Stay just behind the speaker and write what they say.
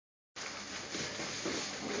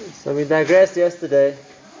So we digressed yesterday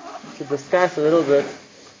to discuss a little bit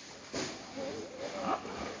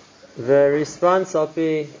the response of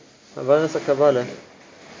the Havanas HaKabbalah,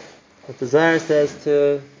 what the Zohar says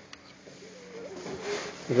to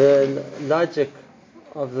the logic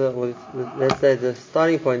of let's say the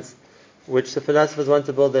starting points which the philosophers want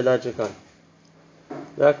to build their logic on.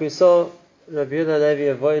 Like we saw, Rabbi Yehuda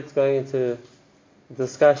Levi avoids going into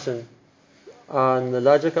discussion on the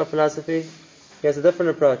logic of philosophy. He has a different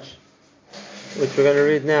approach, which we're going to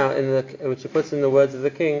read now, which he puts in the words of the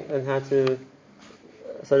king, and how to,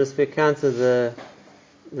 so to speak, counter the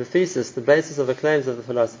thesis, the basis of the claims of the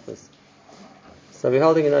philosophers. So we're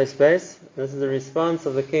holding in no space. This is the response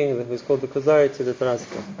of the king, who's called the Kuzari, to the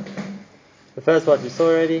philosopher. The first part we saw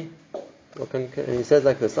already, and he says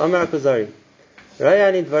like this: Amar Kuzari,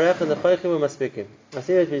 I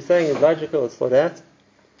see what you're saying is logical, it's thought out.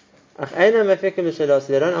 They don't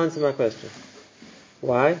answer my question.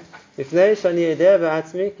 Why? I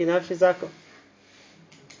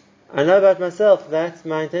know about myself that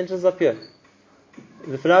my intentions are pure.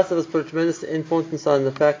 The philosophers put a tremendous importance on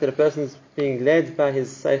the fact that a person is being led by his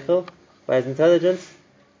seichel, by his intelligence,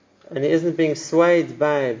 and he isn't being swayed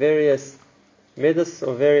by various midas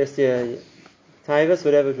or various taivas,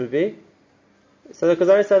 whatever it would be. So the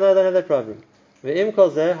Kuzari said, no, I don't have that problem. What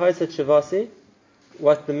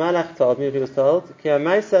the Malach told me, what he was told,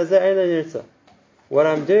 what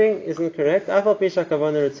I'm doing isn't correct,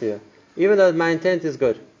 even though my intent is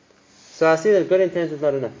good. So I see that good intent is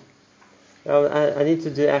not enough. I need to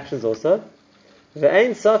do actions also. If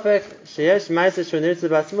that's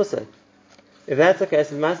the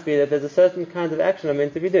case, it must be that there's a certain kind of action I'm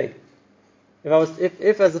meant to be doing.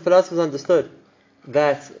 If as the philosophers understood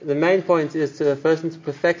that the main point is to a person to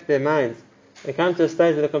perfect their mind and come to a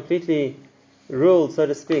state that are completely ruled, so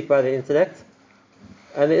to speak, by the intellect,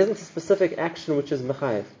 and there isn't a specific action which is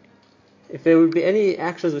mechayev. If there would be any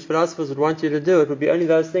actions which philosophers would want you to do, it would be only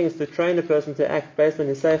those things to train a person to act based on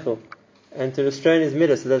his seichel and to restrain his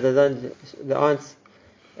midah, so that there aren't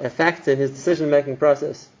a factor in his decision-making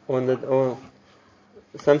process or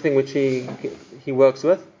something which he works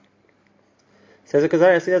with. Says the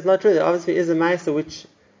Kuzari, I see that's not true. There obviously is a ma'aser which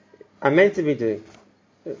I'm meant to be doing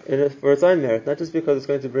for its own merit, not just because it's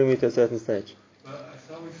going to bring me to a certain stage. But I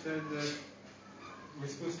thought we said that we're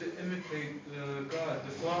supposed to imitate God.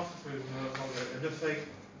 The philosophers hold that. And just like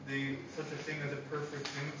such a thing as a perfect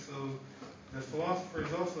thing, so the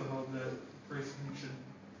philosophers also held that a person should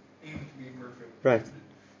aim to be perfect. Right.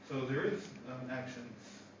 So there is actions.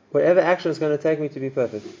 Whatever action is going to take me to be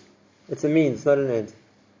perfect. It's a means, not an end.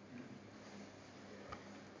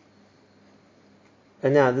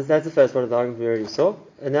 And now, that's the first part of the argument we already saw.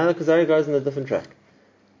 And now the Kuzari goes on a different track.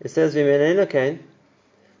 It says, why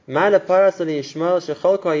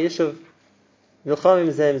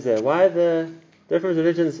are the different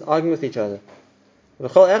religions arguing with each other?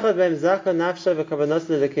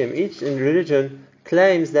 Each in religion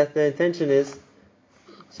claims that their intention is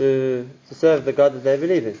to serve the God that they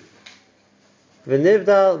believe in.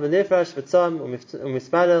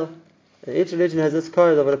 And each religion has this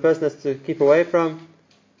code of what a person has to keep away from,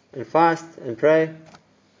 and fast, and pray.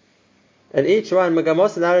 And each one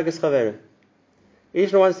wants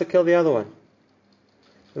to kill the other one.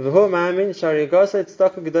 And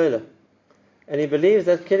he believes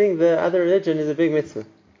that killing the other religion is a big mitzvah.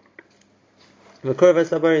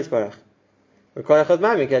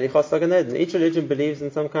 Each religion believes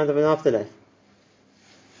in some kind of an afterlife.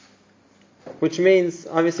 Which means,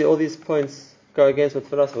 obviously, all these points go against what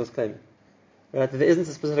philosophers claim. Right? That there isn't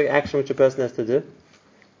a specific action which a person has to do,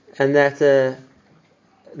 and that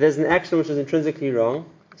there's an action which is intrinsically wrong.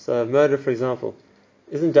 So murder, for example,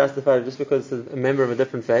 isn't justified just because it's a member of a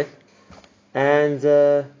different faith, and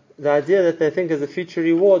the idea that they think there's a future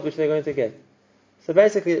reward which they're going to get. So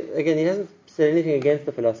basically, again, he hasn't said anything against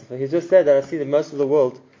the philosopher. He's just said that I see that most of the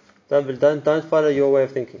world don't follow your way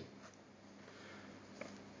of thinking.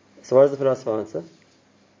 So what does the philosopher answer?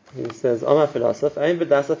 He says, "Omar philosopher, ain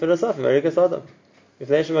b'dasa philosopher, Amerikas Adam." If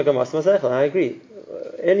they I agree.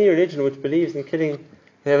 Any religion which believes in killing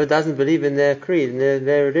whoever doesn't believe in their creed, in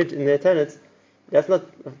their religion, in their tenets, that's not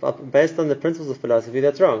based on the principles of philosophy.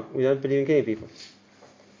 That's wrong. We don't believe in killing people.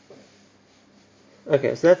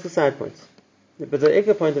 Okay, so that's the side point. But the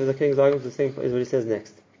ikka point of the king's argument is what he says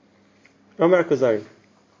next. Omar Kuzari.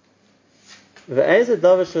 Ve'ezeh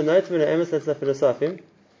davar shonot min ha'emes letzla filosofim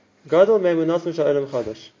gadol me'emunot min sha'olam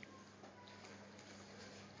chadash.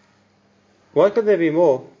 What could there be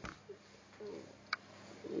more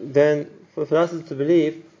than for philosophers to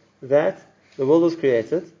believe that the world was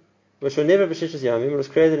created, which was never b'shishas yamim, it was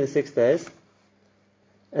created in 6 days,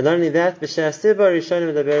 And not only that,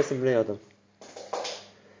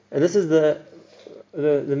 and this is the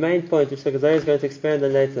main point which the Gezerah is going to expand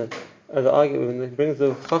on later, of the argument, when it brings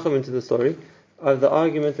the Chacham into the story, of the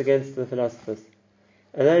argument against the philosophers.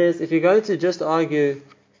 And that is, if you're going to just argue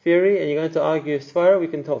theory and you're going to argue Svara, we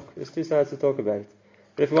can talk. There's two sides to talk about it.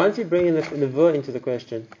 But if once you bring in the Nevuah into the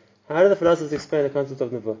question, how do the philosophers explain the concept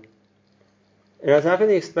of Nevuah? And how can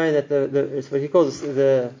they explain that it's what he calls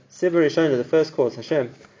the Sibur Rishona, the first course,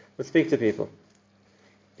 Hashem, would speak to people?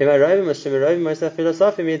 Right?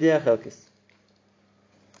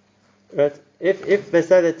 If they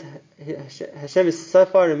say that Hashem is so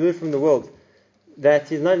far removed from the world that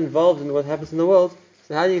He's not involved in what happens in the world,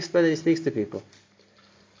 so how do you explain that He speaks to people?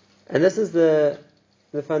 And this is the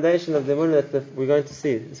foundation of the Emunah that we're going to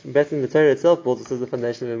see. It's better in the Torah itself, but this is the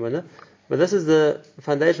foundation of Emunah. But this is the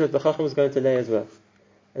foundation that the Chacham is going to lay as well.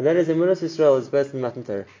 And that is Emunah Yisrael is based on Matan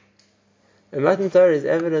Torah. And Matan Torah is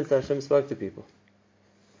evidence that Hashem spoke to people.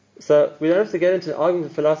 So we don't have to get into an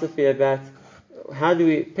argument of philosophy about how do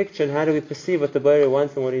we picture and how do we perceive what the Borei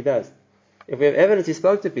wants and what He does. If we have evidence He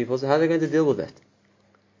spoke to people, so how are they going to deal with that?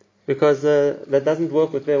 Because that doesn't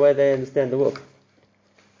work with the way they understand the world.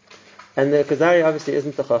 And the Kuzari obviously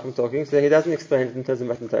isn't the Chacham talking, so he doesn't explain it in terms of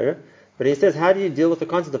Matan Torah, but he says, how do you deal with the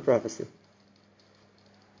concept of prophecy?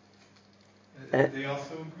 They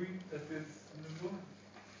also agree that it's Nevuah?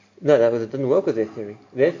 No, that didn't work with their theory.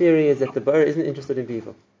 Their theory is that the Borei isn't interested in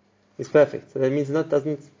people. He's perfect. So that means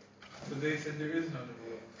doesn't. So they said there is no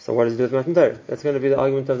Nevuah. So what does it do with Matan Torah? That's going to be the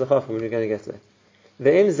argument of the Chacham when we're going to get to it.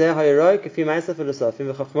 Ve'im zeh hayiroi k'fi ma'aseh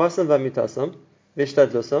filosofim v'chachmasam v'mitasam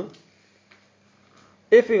v'ishtadlusam.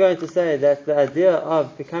 If we're going to say that the idea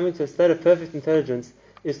of becoming to a state of perfect intelligence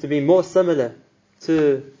is to be more similar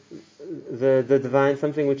to the divine,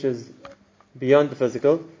 something which is beyond the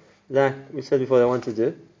physical, like we said before they want to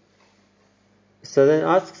do, so then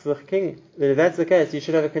asks the king, that if that's the case, you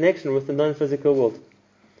should have a connection with the non-physical world.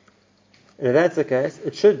 And if that's the case,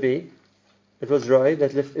 it was right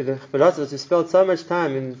that if the philosophers who spent so much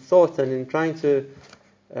time in thought and in trying to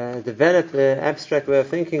develop the abstract way of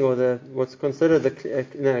thinking, or what's considered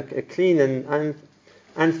a clean and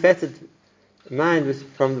unfettered mind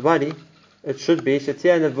from the body, it should be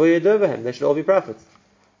Shatia Nevuah Yedovahim. They should all be prophets.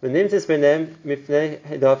 If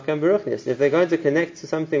they're going to connect to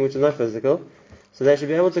something which is not physical, so they should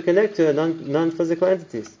be able to connect to non-physical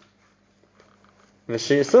entities. We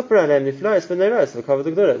should hear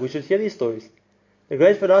these stories. The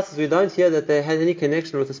great philosophers, we don't hear that they had any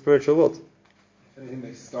connection with the spiritual world. If anything,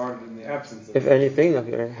 they started in the absence of If anything, like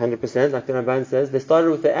 100%, like the Ramban says, they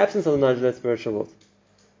started with the absence of the knowledge of that spiritual world.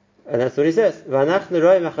 And that's what he says. The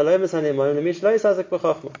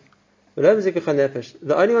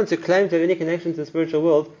only ones who claim to have any connection to the spiritual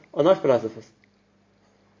world are not philosophers.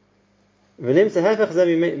 And if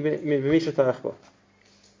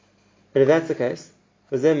that's the case,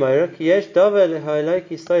 and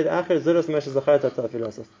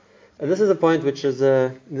this is a point which is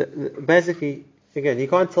basically, again, he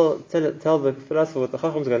can't tell the philosopher what the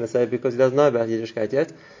Chacham is going to say because he doesn't know about Yiddishkeit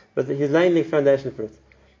yet, but he's laying the foundation for it.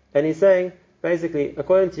 And he's saying, basically,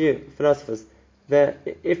 according to you, philosophers, that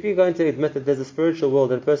if you're going to admit that there's a spiritual world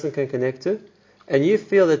that a person can connect to, and you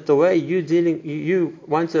feel that the way you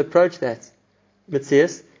want to approach that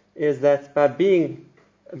Metzias is that by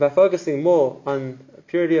focusing more on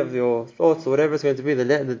purity of your thoughts, or whatever it's going to be,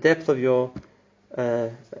 the depth of your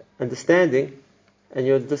understanding, and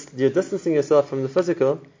you're distancing yourself from the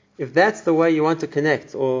physical, if that's the way you want to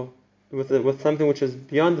connect, or with something which is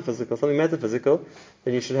beyond the physical, something metaphysical,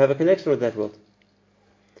 then you should have a connection with that world.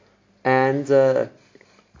 And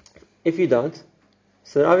if you don't,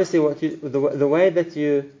 so obviously the way that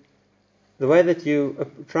you are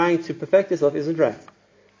trying to perfect yourself isn't right.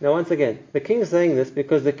 Now, once again, the king is saying this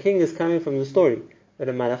because the king is coming from the story that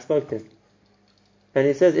a malach spoke to him. And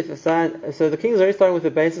he says, so the king is already starting with the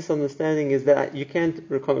basis of understanding is that you can't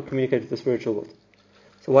communicate with the spiritual world.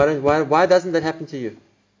 So why doesn't that happen to you?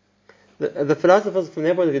 The philosophers, from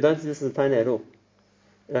their point of view, don't see this as a tiny at all.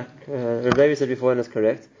 Like Rabbi said before, and is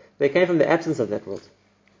correct. They came from the absence of that world.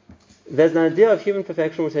 There's an idea of human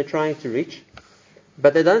perfection which they're trying to reach,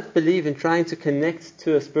 but they don't believe in trying to connect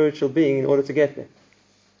to a spiritual being in order to get there.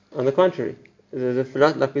 On the contrary, the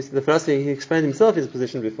philosophy, he explained himself his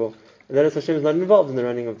position before, and that is Hashem is not involved in the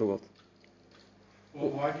running of the world. Well,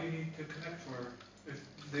 why do you need to connect to her? If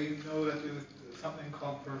they know that there's something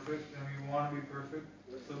called perfect, and we want to be perfect,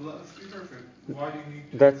 so let's be perfect. Why do you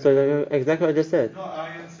need to? That's exactly what I just said. No, I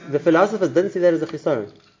understand. The philosophers didn't see that as a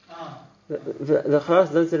chisaron. The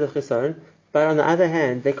philosophers didn't see it as a chisaron, but on the other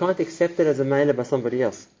hand, they can't accept it as a meila by somebody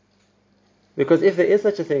else. Because if there is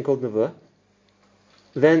such a thing called nevuah,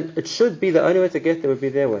 then it should be the only way to get there would be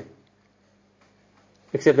their way.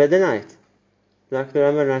 Except they deny it. Like the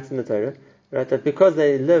Rambam writes in the Torah, right, that because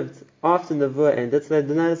they lived after the Nevuah ended, so they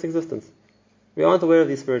denied its existence. We aren't aware of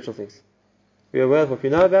these spiritual things. We are aware of what we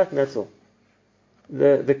know about, and that's all.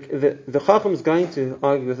 The Chacham is going to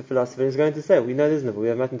argue with the philosopher, and he's going to say, we know there's Nevuah, we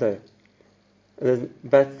have Matan Torah.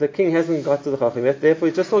 But the king hasn't got to the Chacham yet, therefore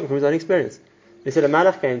he's just talking from his own experience. He said, a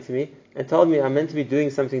Malach came to me and told me I'm meant to be doing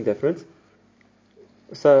something different.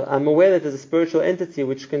 So I'm aware that there's a spiritual entity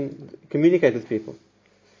which can communicate with people.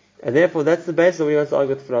 And therefore that's the basis of what he wants to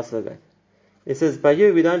argue with the philosopher about. He says, by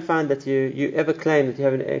you, we don't find that you ever claim that you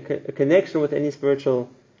have a connection with any spiritual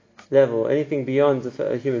level, anything beyond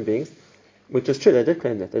human beings, which is true, they did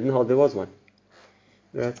claim that. They didn't hold there was one.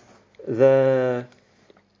 Right? And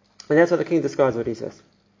that's what the king describes what he says.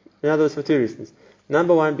 In other words, for two reasons.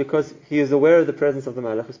 Number one, because he is aware of the presence of the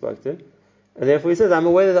Malach who spoke to him, and therefore he says, I'm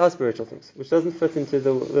aware that there are spiritual things, which doesn't fit into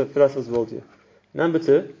the philosopher's worldview. Number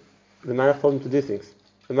two, the Malach told him to do things.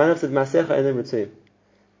 The Malach said, Masecha enem ritzuim,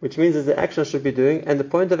 which means that the action I should be doing, and the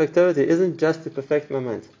point of activity isn't just to perfect my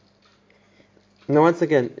mind. Now once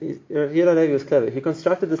again, Yehuda Levi was clever. He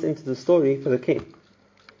constructed this into the story for the king.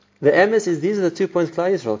 The emes is, these are the 2 points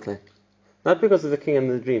Klal Yisrael claim. Not because of the king and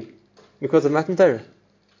the dream, because of Matan Torah.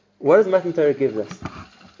 What does Matan Torah give us?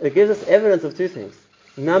 It gives us evidence of two things.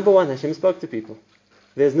 Number one, Hashem spoke to people.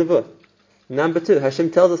 There's Nevuah. Number two,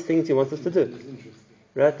 Hashem tells us things He wants us to do.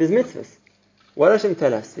 Right? There's mitzvahs. What does Hashem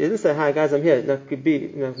tell us? He didn't say, hi guys, I'm here.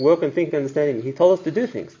 Work and think and understanding me. He told us to do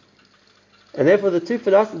things. And therefore the two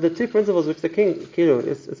principles which the king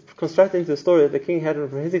is constructed into the story that the king had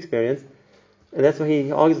from his experience, and that's why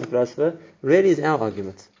he argues with the philosopher, really is our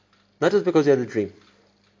argument. Not just because you had a dream.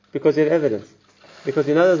 Because you have evidence. Because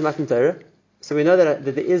we know there's Matan Torah, so we know that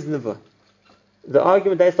there is Nevuah. The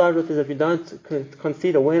argument they started with is that we don't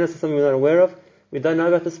concede awareness of something we're not aware of, we don't know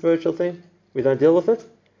about the spiritual thing, we don't deal with it,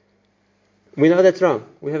 we know that's wrong.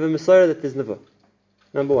 We have a Messiah that there's Nevuah.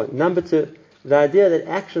 Number one. Number two, the idea that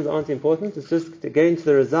actions aren't important, it's just to gain to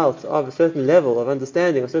the result of a certain level of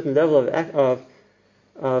understanding, a certain level of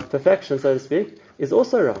perfection, so to speak, is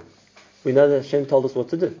also wrong. We know that Hashem told us what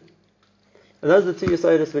to do. And those are the two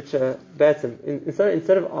Yesodis which Batsim,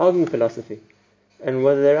 instead of arguing philosophy, and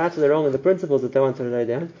whether they're right or they're wrong in the principles that they want to lay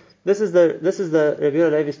down, this is the Rabbi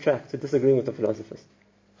Yehuda Levi's track to disagreeing with the philosophers.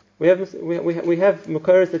 We have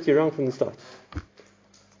Makoros that you're wrong from the start.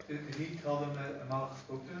 Did he tell them that a Malach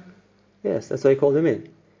spoke to him? Yes, that's why he called him in.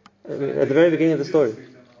 At the very beginning of the story.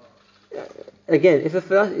 Again,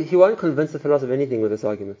 he won't convince the philosopher of anything with this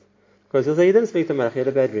argument. Because he'll say, he didn't speak to Malach, he had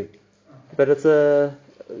a bad dream. But it's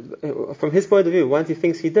from his point of view, once he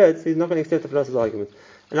thinks he did, he's not going to accept the philosopher's argument.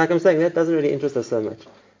 And like I'm saying, that doesn't really interest us so much.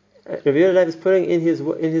 Rabbi Yehuda Levi is putting in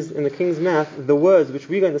the king's mouth the words which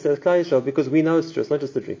we're going to say as Klal Yisrael because we know it's true, it's not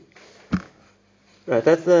just a dream. Right,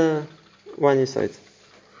 that's the one you said.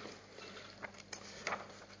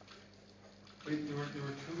 Wait, there were two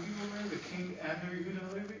people there? The king and the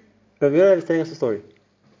Yehuda Levi? Rabbi Yehuda Levi is telling us a story.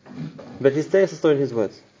 But he's telling us a story in his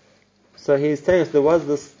words. So he's telling us there was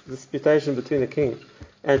this disputation between the king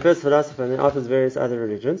and first philosopher and then after various other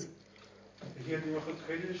religions. He had the Ruach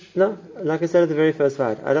HaKodesh? No, like I said at the very first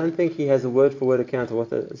slide, I don't think he has a word-for-word account of what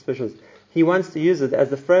the special is. He wants to use it as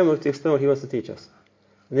the framework to explain what he wants to teach us.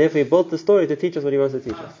 And therefore he built the story to teach us what he wants to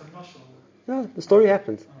teach us. No, the story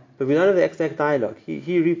happened. But we don't have the exact dialogue.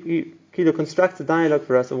 He constructs a dialogue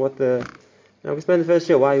for us of what the... Now we spend the first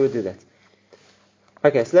year why he would do that.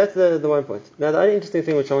 Okay, so that's the one point. Now the only interesting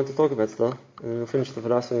thing which I want to talk about still, and we'll finish the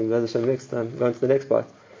philosophy and next time, go on to the next part,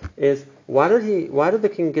 is why did the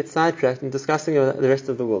king get sidetracked in discussing the rest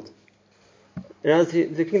of the world?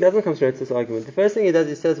 The king doesn't come straight to this argument. The first thing he does,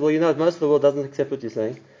 he says, well, most of the world doesn't accept what you're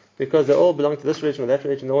saying, because they all belong to this religion or that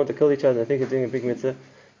religion, they want to kill each other, and they think they're doing a big mitzvah.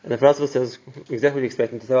 And the philosopher says exactly what you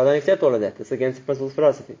expect him to say, well, I don't accept all of that, it's against the principles of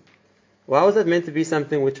philosophy. Why was that meant to be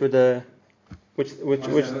something which would which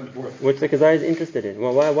the Kazari is interested in?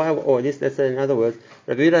 Well, why? Or at least let's say in other words,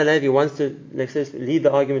 Rabbi Yehuda Levi wants to lead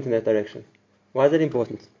the argument in that direction. Why is that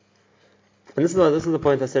important? And this is the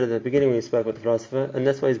point I said at the beginning when we spoke about the philosopher, and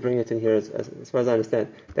that's why he's bringing it in here as far as I understand.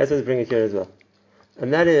 That's why he's bringing it here as well.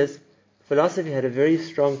 And that is, philosophy had a very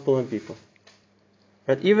strong pull on people.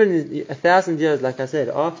 But even 1,000 years, like I said,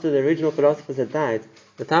 after the original philosophers had died,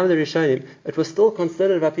 the time of the Rishonim, it was still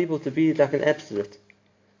considered by people to be like an absolute.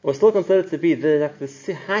 It was still considered to be the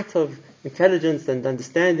height of intelligence and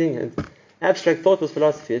understanding and abstract thought was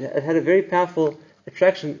philosophy. It had a very powerful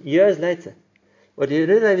attraction years later. What Yehuda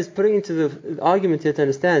Levi is putting into the argument here to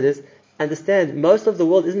understand most of the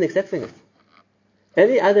world isn't accepting it.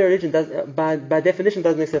 Every other religion by definition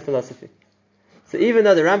doesn't accept philosophy. So even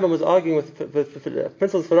though the Rambam was arguing with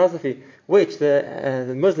principles of philosophy, which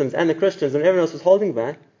the Muslims and the Christians and everyone else was holding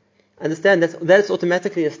by, understand that's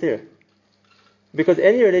automatically a stira. Because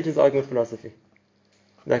any religion is arguing with philosophy.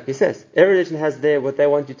 Like he says, every religion has what they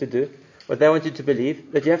want you to do, what they want you to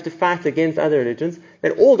believe, that you have to fight against other religions,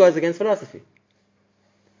 that all goes against philosophy.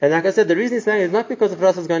 And like I said, the reason he's saying it is not because the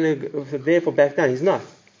philosopher is going to therefore back down. He's not.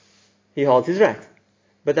 He holds his right.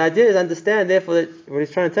 But the idea is understand, therefore, that what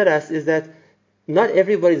he's trying to tell us is that not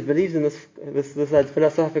everybody believes in this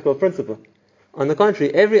philosophical principle. On the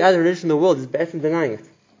contrary, every other religion in the world is based on denying it.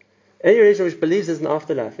 Any religion which believes there's an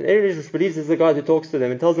afterlife, and any religion which believes there's a God who talks to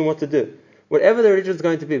them and tells them what to do, whatever the religion is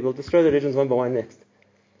going to be, we'll destroy the religions one by one next.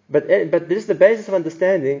 But this is the basis of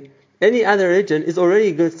understanding. Any other religion is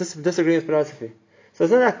already disagreeing with philosophy. So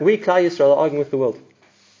it's not like we, Klal Yisrael, are arguing with the world.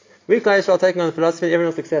 We, Klal Yisrael, are taking on the philosophy and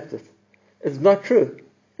everyone else accepts it. It's not true.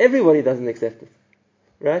 Everybody doesn't accept it.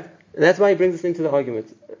 Right? And that's why he brings us into the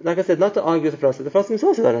argument. Like I said, not to argue with the philosopher. The philosopher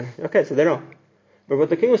himself said, okay, so they're wrong. But what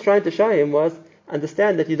the king was trying to show him was,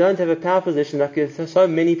 understand that you don't have a power position like so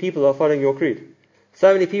many people are following your creed.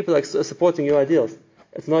 So many people are supporting your ideals.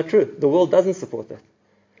 It's not true. The world doesn't support that.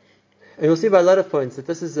 And you'll see by a lot of points that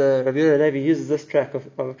this is, Rabbi Yehuda Halevi uses this track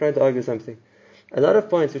of trying to argue something. A lot of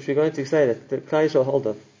points which we're going to say that the Klal Yisrael hold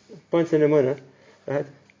of, points in Emunah, right?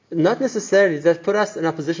 Not necessarily that put us in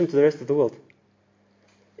opposition to the rest of the world.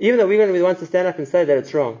 Even though we're going to be the ones to stand up and say that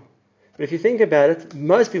it's wrong. But if you think about it,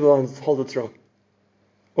 most people hold it's wrong.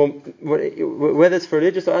 Or whether it's for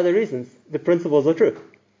religious or other reasons, the principles are true.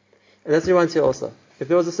 And that's what we want here also. If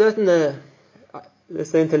there was a certain, let's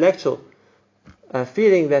say, intellectual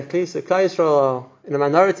feeling that Klal Yisrael are in a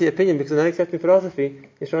minority opinion because they're not accepting philosophy,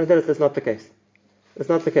 he's trying to tell us that's not the case. That's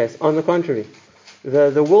not the case. On the contrary,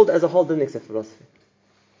 the world as a whole didn't accept philosophy.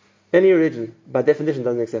 Any religion, by definition,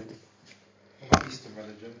 doesn't accept it. What about Eastern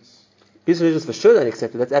religions? Eastern religions for sure don't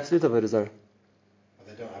accept it. That's absolute avodah zarah.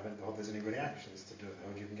 They don't have there's any reactions to do it.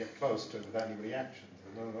 Or you can get close to it without any reactions.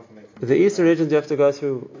 The Eastern religions you have to go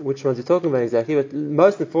through which ones you're talking about exactly, but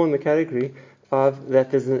most of them fall in the category of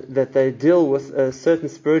that they deal with a certain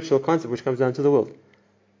spiritual concept which comes down to the world.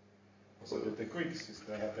 So the Greeks,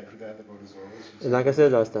 they had the avodah zarah. Like I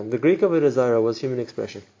said last time, the Greek avodah zarah was human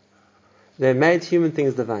expression. They made human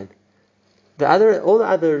things divine. All the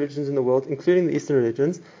other religions in the world, including the Eastern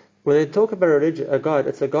religions, when they talk about a god,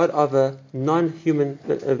 it's a god of a non-human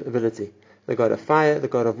ability. The god of fire, the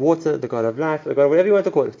god of water, the god of life, the god of whatever you want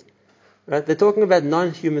to call it. Right? They're talking about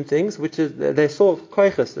non-human things, which is they saw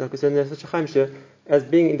koiches, like we said in such a chaimshir, as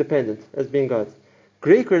being independent, as being gods.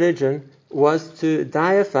 Greek religion was to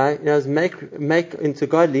deify, make into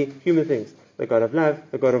godly human things. The god of love,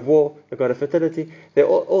 the god of war, the god of fertility. They're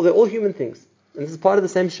all human things. And this is part of the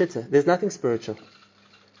same shitta. There's nothing spiritual.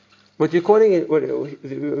 What you're calling it, what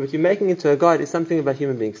you're making into a god is something about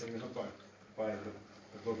human beings. By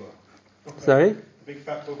the Buddha. Sorry? The big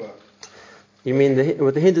fat Buddha. You mean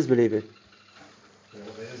what the Hindus believe in? Yeah,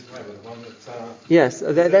 well, there is the one that. Yes,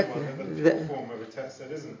 the pure form of a text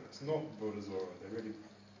that isn't. It's not Buddha Zora.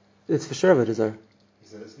 It's for sure avodah zarah. He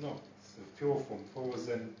said it's not. It's the pure form. Pure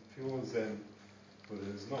Zen.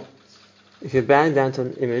 Buddha is not. If you're bowing down to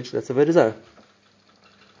an image, that's avodah zarah.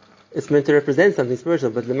 It's meant to represent something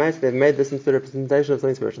spiritual, but they've made this into the representation of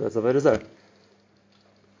something spiritual. That's avodah zarah.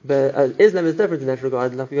 But Islam is different in that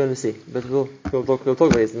regard, like we're going to see. But we'll talk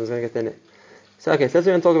about Islam. We're going to get there next. So that's what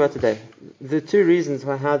we're going to talk about today. The two reasons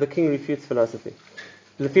why how the king refutes philosophy.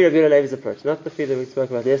 The fear of Yehuda Halevi's approach, not the fear that we spoke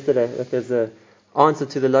about yesterday, that there's an answer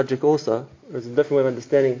to the logic also. There's a different way of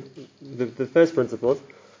understanding the first principles.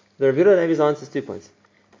 The Yehuda Halevi's answer is 2 points.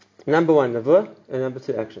 Number 1, nevuah, and number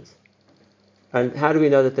 2, actions. And how do we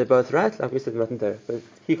know that they're both right? Like we said, Matan Torah. But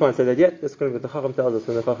he can't say that yet. That's going to be what the Chacham tells us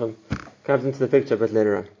when the Chacham comes into the picture, but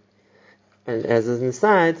later on. And as an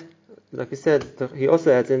aside, like we said, he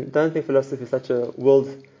also adds in, don't think philosophy is such a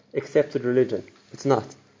world-accepted religion. It's not.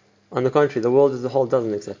 On the contrary, the world as a whole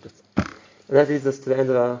doesn't accept it. And that leads us to the end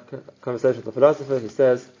of our conversation with the philosopher. He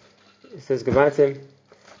says goodbye to him,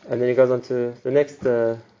 and then he goes on to the next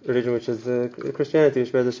religion, which is Christianity,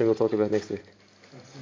 which Be'ez Hashem we'll talk about next week.